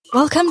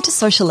Welcome to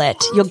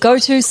Socialette, your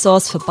go-to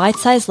source for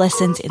bite-sized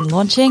lessons in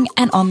launching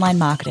and online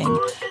marketing.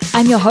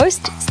 I'm your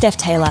host, Steph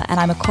Taylor, and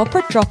I'm a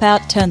corporate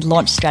dropout turned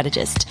launch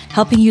strategist,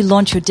 helping you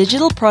launch your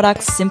digital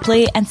products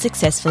simply and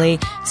successfully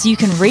so you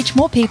can reach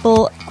more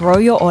people, grow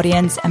your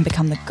audience, and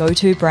become the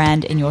go-to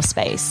brand in your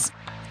space.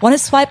 Want to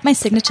swipe my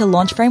signature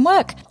launch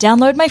framework?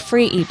 Download my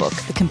free ebook,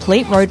 The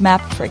Complete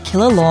Roadmap for a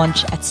Killer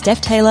Launch at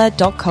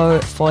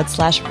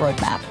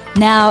stephtaylor.co/roadmap.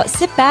 Now,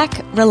 sit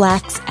back,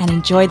 relax, and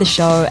enjoy the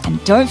show.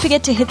 And don't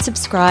forget to hit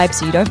subscribe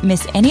so you don't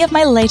miss any of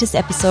my latest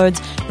episodes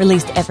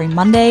released every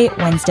Monday,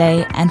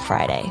 Wednesday, and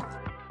Friday.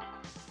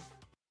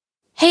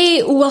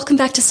 Hey, welcome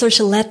back to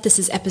Socialette. This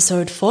is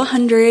episode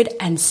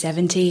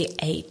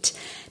 478.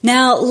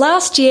 Now,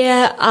 last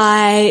year,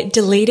 I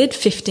deleted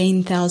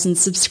 15,000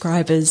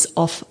 subscribers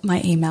off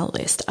my email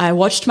list. I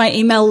watched my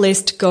email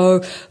list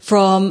go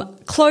from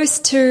close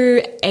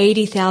to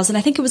 80,000,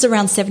 I think it was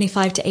around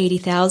 75 to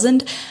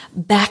 80,000,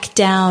 back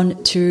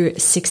down to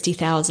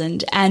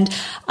 60,000. And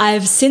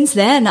since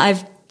then,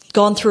 I've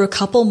gone through a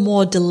couple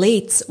more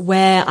deletes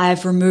where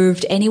I've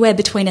removed anywhere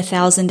between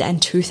 1,000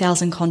 and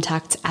 2,000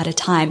 contacts at a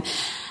time.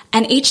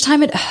 And each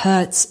time it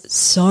hurts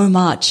so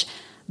much,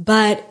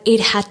 but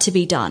it had to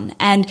be done.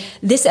 And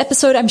this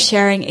episode, I'm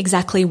sharing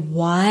exactly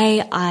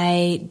why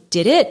I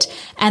did it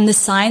and the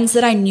signs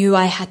that I knew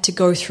I had to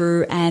go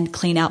through and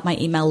clean out my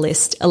email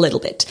list a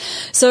little bit.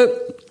 So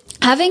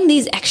having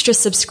these extra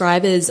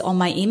subscribers on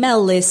my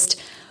email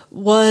list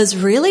was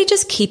really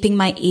just keeping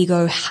my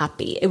ego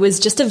happy. It was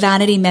just a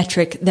vanity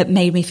metric that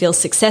made me feel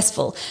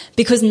successful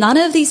because none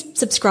of these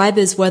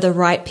subscribers were the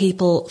right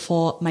people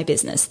for my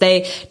business.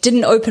 They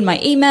didn't open my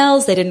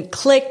emails, they didn't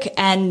click,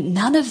 and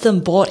none of them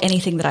bought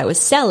anything that I was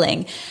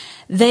selling.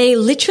 They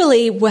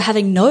literally were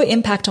having no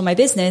impact on my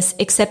business,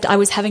 except I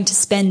was having to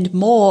spend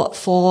more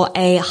for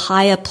a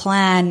higher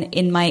plan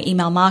in my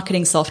email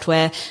marketing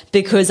software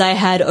because I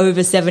had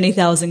over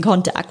 70,000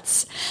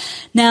 contacts.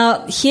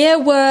 Now, here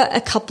were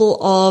a couple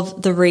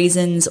of the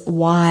reasons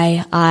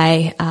why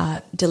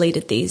I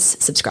deleted these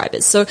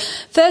subscribers. So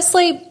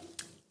firstly,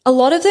 a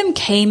lot of them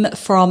came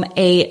from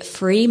a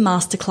free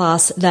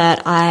masterclass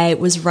that I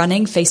was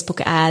running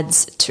Facebook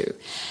ads to.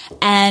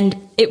 And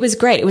it was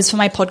great. It was for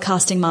my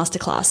podcasting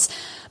masterclass.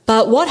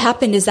 But what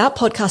happened is that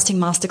podcasting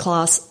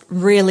masterclass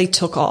really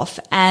took off.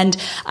 And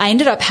I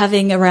ended up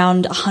having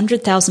around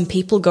 100,000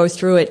 people go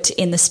through it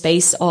in the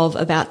space of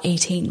about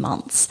 18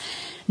 months.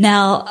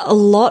 Now, a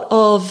lot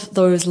of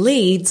those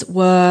leads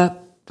were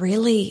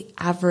really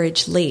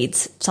average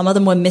leads. Some of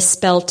them were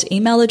misspelt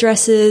email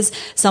addresses.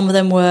 Some of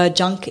them were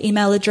junk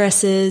email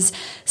addresses.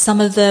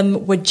 Some of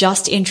them were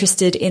just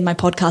interested in my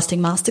podcasting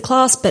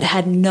masterclass, but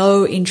had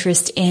no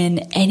interest in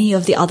any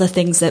of the other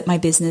things that my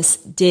business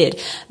did.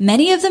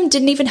 Many of them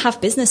didn't even have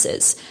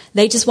businesses.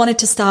 They just wanted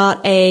to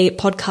start a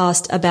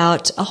podcast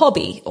about a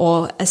hobby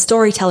or a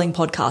storytelling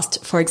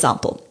podcast, for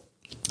example.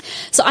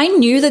 So I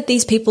knew that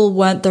these people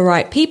weren't the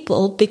right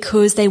people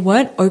because they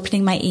weren't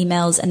opening my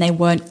emails and they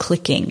weren't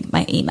clicking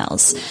my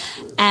emails.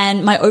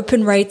 And my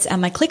open rates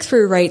and my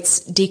click-through rates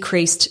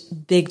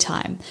decreased big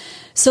time.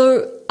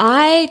 So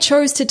I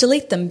chose to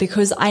delete them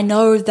because I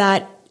know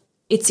that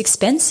it's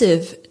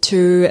expensive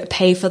to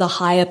pay for the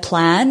higher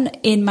plan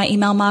in my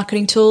email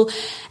marketing tool.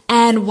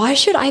 And why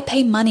should I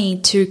pay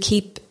money to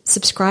keep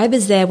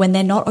subscribers there when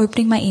they're not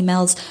opening my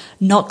emails,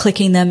 not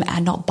clicking them,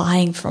 and not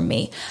buying from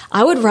me?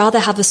 I would rather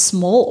have a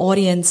small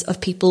audience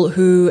of people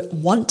who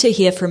want to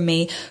hear from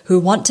me, who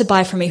want to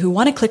buy from me, who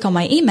want to click on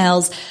my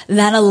emails,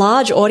 than a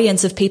large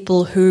audience of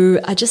people who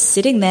are just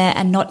sitting there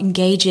and not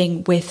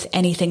engaging with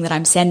anything that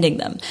I'm sending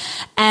them.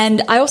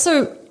 And I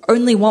also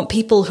only want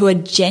people who are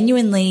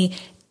genuinely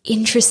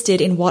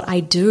interested in what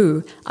I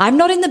do. I'm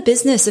not in the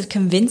business of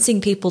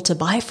convincing people to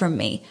buy from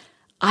me.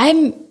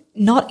 I'm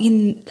not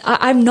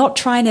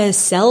trying to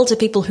sell to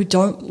people who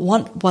don't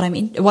want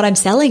what I'm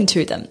selling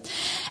to them.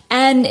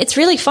 And it's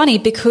really funny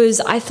because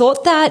I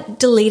thought that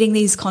deleting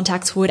these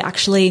contacts would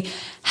actually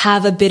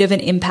have a bit of an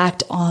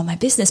impact on my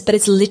business, but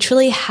it's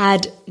literally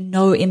had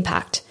no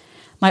impact.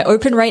 My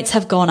open rates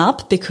have gone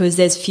up because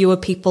there's fewer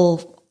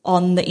people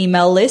on the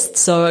email list,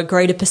 so a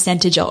greater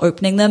percentage are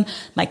opening them.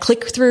 My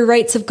click-through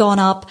rates have gone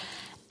up,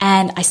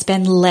 and I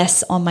spend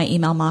less on my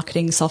email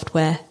marketing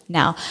software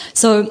now.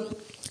 So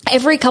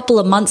every couple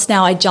of months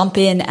now, I jump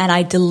in and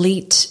I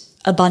delete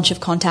a bunch of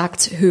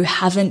contacts who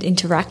haven't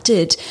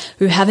interacted,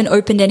 who haven't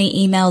opened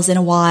any emails in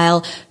a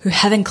while, who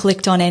haven't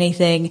clicked on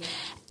anything.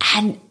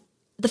 And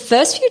the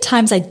first few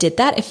times I did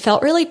that, it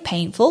felt really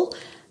painful.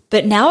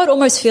 But now it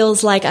almost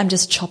feels like I'm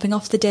just chopping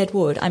off the dead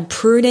wood. I'm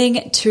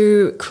pruning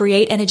to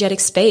create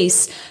energetic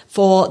space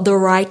for the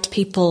right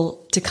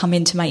people to come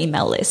into my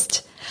email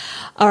list.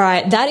 All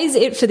right, that is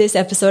it for this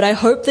episode. I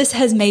hope this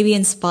has maybe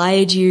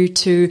inspired you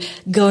to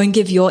go and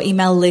give your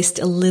email list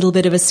a little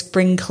bit of a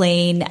spring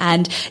clean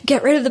and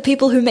get rid of the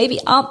people who maybe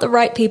aren't the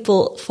right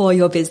people for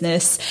your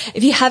business.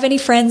 If you have any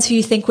friends who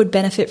you think would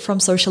benefit from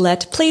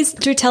Socialette, please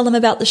do tell them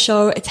about the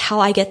show. It's how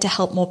I get to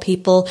help more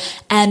people.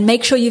 And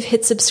make sure you've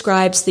hit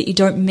subscribe so that you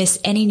don't miss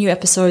any new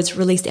episodes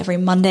released every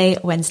Monday,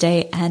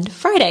 Wednesday, and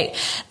Friday.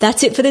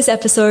 That's it for this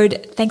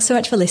episode. Thanks so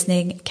much for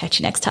listening. Catch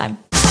you next time.